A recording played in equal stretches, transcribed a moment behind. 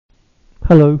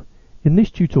Hello, in this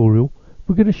tutorial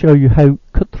we're going to show you how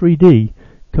Cut3D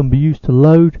can be used to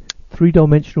load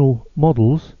three-dimensional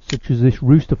models such as this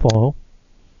rooster file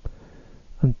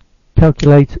and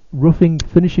calculate roughing,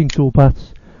 finishing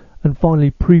toolpaths, and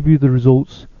finally preview the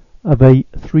results of a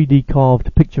 3D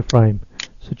carved picture frame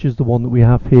such as the one that we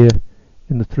have here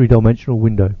in the three-dimensional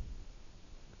window.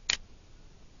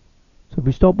 So if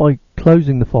we start by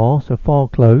closing the file, so file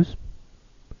close,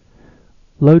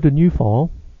 load a new file.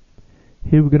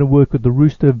 Here we're going to work with the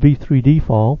Rooster v3D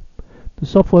file. The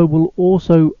software will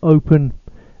also open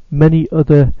many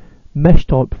other mesh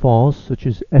type files such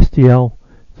as STL,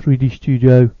 3D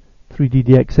Studio,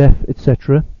 3D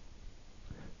etc.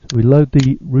 So we load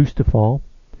the Rooster file.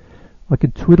 I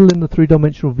can twiddle in the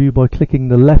three-dimensional view by clicking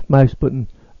the left mouse button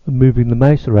and moving the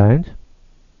mouse around.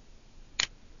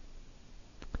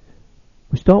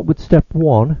 We start with step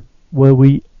 1 where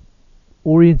we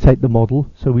orientate the model,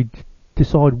 so we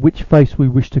decide which face we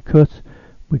wish to cut.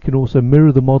 We can also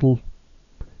mirror the model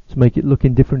to make it look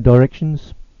in different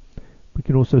directions. We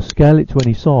can also scale it to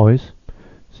any size.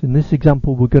 So in this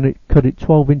example we're going to cut it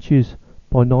 12 inches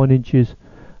by 9 inches,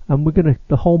 and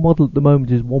the whole model at the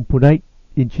moment is 1.8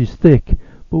 inches thick,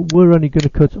 but we're only going to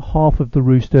cut half of the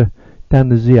rooster down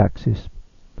the z-axis.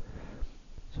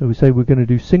 So we say we're going to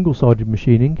do single-sided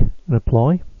machining and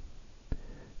apply.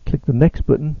 Click the next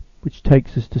button, which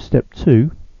takes us to step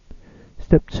 2.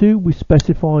 Step 2, we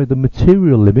specify the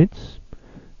material limits.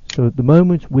 So at the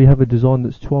moment we have a design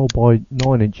that's 12 by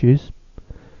 9 inches.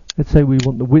 Let's say we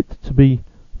want the width to be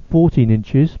 14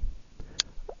 inches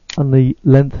and the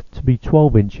length to be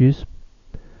 12 inches.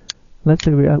 Let's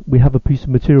say we have a piece of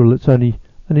material that's only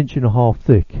 1.5 inches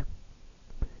thick.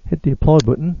 Hit the apply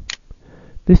button.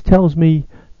 This tells me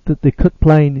that the cut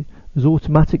plane has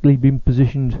automatically been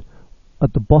positioned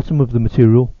at the bottom of the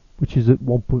material, which is at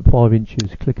 1.5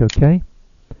 inches. Click OK.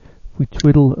 If we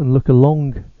twiddle and look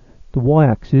along the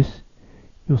y-axis,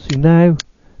 you'll see now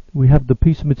we have the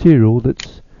piece of material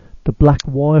that's the black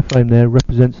wireframe there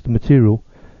represents the material,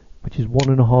 which is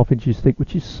 1.5 inches thick,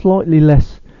 which is slightly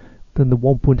less than the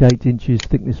 1.8 inches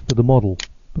thickness for the model,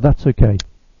 but that's okay.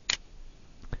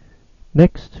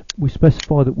 Next, we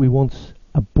specify that we want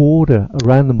a border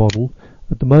around the model.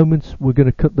 At the moment we're going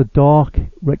to cut the dark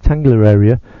rectangular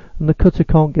area, and the cutter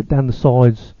can't get down the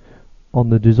sides on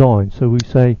the design, so we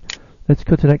say let's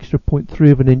cut an extra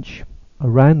 0.3 of an inch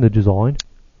around the design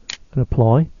and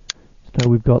apply. So now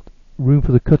we've got room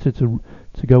for the cutter to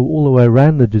go all the way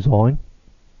around the design.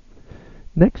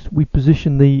 Next we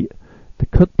position the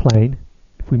cut plane.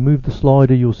 If we move the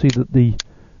slider, you'll see that the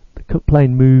cut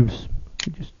plane moves.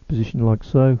 We just position like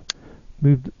so.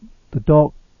 Move the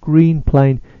dark green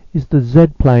plane is the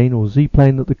Z plane or Z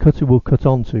plane that the cutter will cut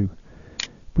onto.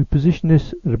 We position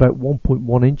this at about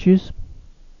 1.1 inches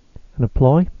and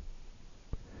apply.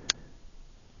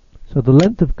 So the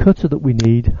length of cutter that we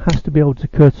need has to be able to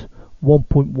cut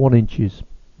 1.1 inches,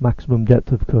 maximum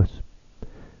depth of cut.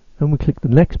 And we click the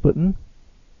next button.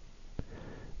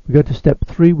 We go to step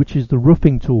 3, which is the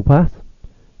roughing toolpath.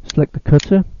 Select the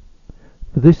cutter.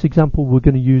 For this example we're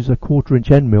going to use a 1/4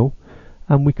 inch end mill,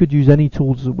 and we could use any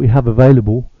tools that we have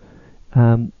available.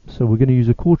 So we're going to use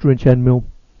a 1/4 inch end mill.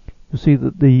 You'll see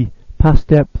that the pass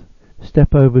depth,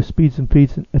 step over, speeds and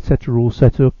feeds, etc. are all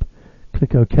set up.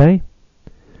 Click OK.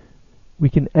 We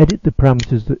can edit the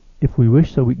parameters if we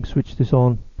wish, so we can switch this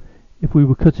on. If we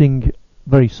were cutting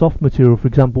very soft material, for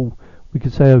example, we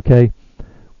could say OK,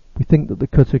 we think that the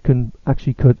cutter can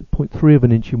actually cut 0.3 of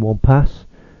an inch in one pass.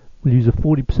 We'll use a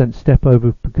 40% step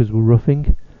over because we're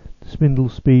roughing. The spindle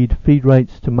speed, feed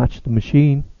rates to match the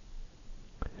machine.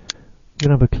 We're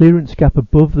going to have a clearance gap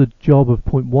above the job of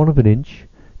 0.1 of an inch.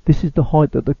 This is the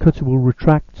height that the cutter will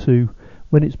retract to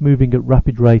when it's moving at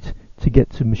rapid rate to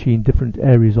get to machine different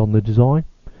areas on the design.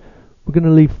 We're going to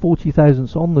leave 40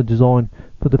 thousandths on the design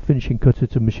for the finishing cutter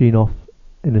to machine off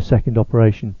in a second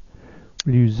operation.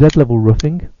 We'll use Z level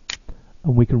roughing,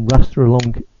 and we can raster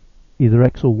along either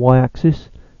X or Y axis.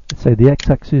 Let's say the X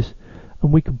axis,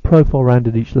 and we can profile round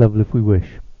at each level if we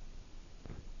wish.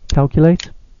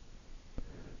 Calculate.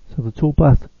 So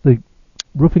the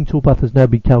roughing toolpath has now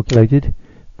been calculated.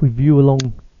 If we view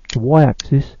along the Y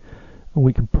axis, and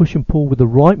we can push and pull with the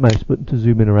right mouse button to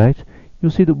zoom in or out,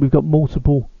 you'll see that we've got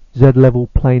multiple Z level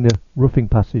planar roughing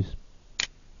passes.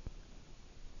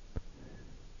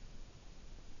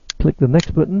 Click the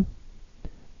next button.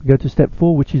 We go to step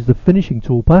 4, which is the finishing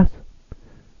toolpath.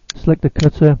 Select the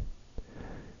cutter.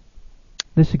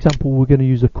 In this example we're going to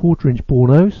use a 1/4 inch bore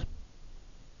nose.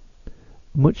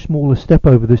 A much smaller step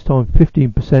over this time,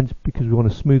 15%, because we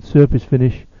want a smooth surface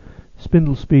finish.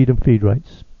 Spindle speed and feed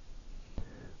rates.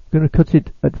 We're going to cut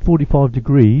it at 45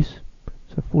 degrees,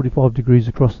 so 45 degrees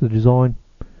across the design,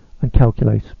 and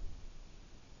calculate.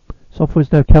 Software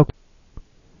is now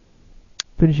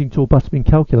finishing toolpath's been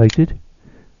calculated.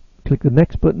 Click the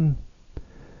next button.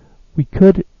 We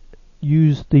could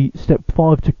use the step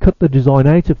 5 to cut the design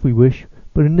out if we wish,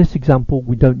 but in this example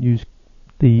we don't use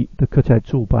the cutout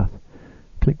toolpath.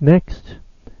 Click next.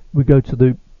 We go to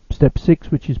the step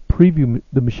 6, which is preview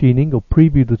the machining or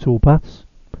preview the toolpaths.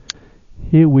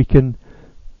 Here we can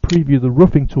preview the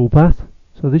roughing toolpath.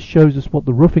 So this shows us what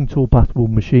the roughing toolpath will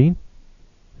machine.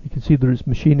 You can see that it's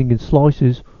machining in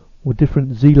slices or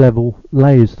different Z-level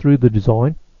layers through the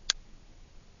design.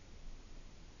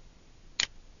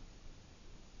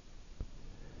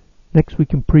 Next we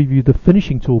can preview the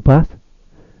finishing toolpath,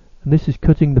 and this is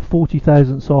cutting the 40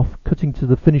 thousandths off, cutting to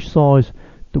the finished size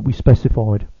that we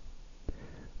specified.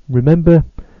 Remember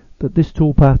that this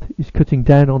toolpath is cutting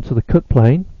down onto the cut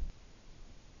plane.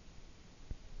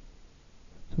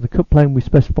 So the cut plane we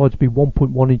specified to be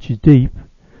 1.1 inches deep,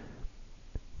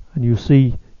 and you'll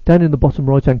see down in the bottom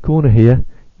right hand corner here,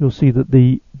 you'll see that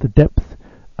the depth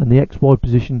and the XY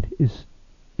position is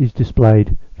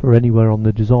displayed for anywhere on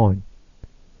the design.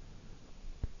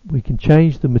 We can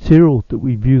change the material that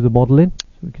we view the model in,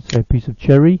 so we can say a piece of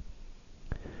cherry.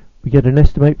 We get an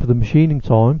estimate for the machining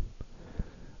time,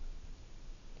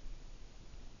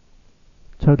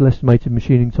 total estimated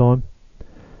machining time.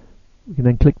 We can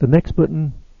then click the next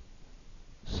button,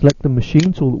 select the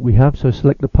machine tool that we have, so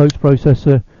select the post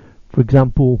processor. For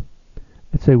example,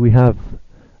 let's say we have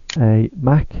a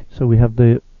Mac, so we have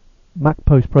the Mac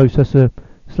post processor.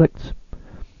 Select,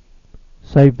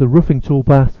 save the roughing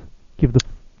toolpath, give the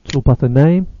toolpath a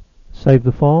name, save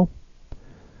the file,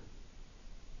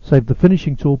 save the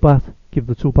finishing toolpath, give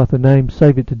the toolpath a name,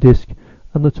 save it to disk,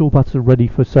 and the toolpaths are ready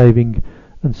for saving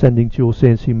and sending to your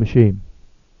CNC machine.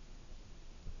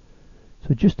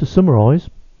 So just to summarise,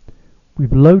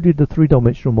 we've loaded the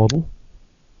three-dimensional model,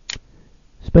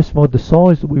 specified the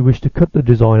size that we wish to cut the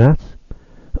design at.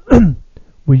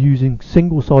 We're using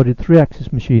single-sided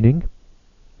 3-axis machining,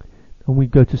 and we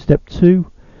go to step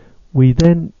 2. We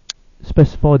then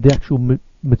specified the actual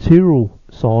material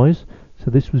size, so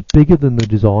this was bigger than the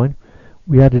design.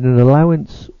 We added an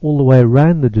allowance all the way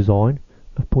around the design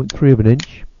of 0.3 of an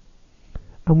inch,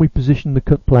 and we positioned the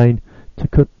cut plane to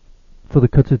cut for the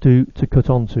cutter to cut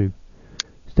onto.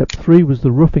 Step 3 was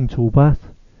the roughing toolpath.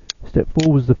 Step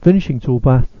 4 was the finishing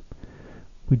toolpath.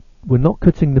 We're not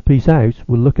cutting the piece out,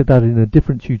 we'll look at that in a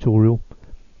different tutorial.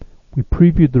 We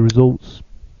previewed the results,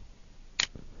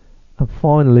 and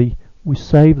finally we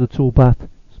save the toolpath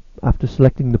after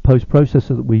selecting the post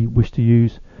processor that we wish to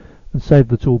use, and save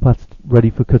the toolpath ready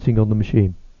for cutting on the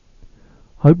machine.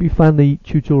 I hope you found the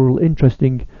tutorial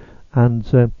interesting, and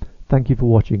thank you for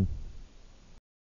watching.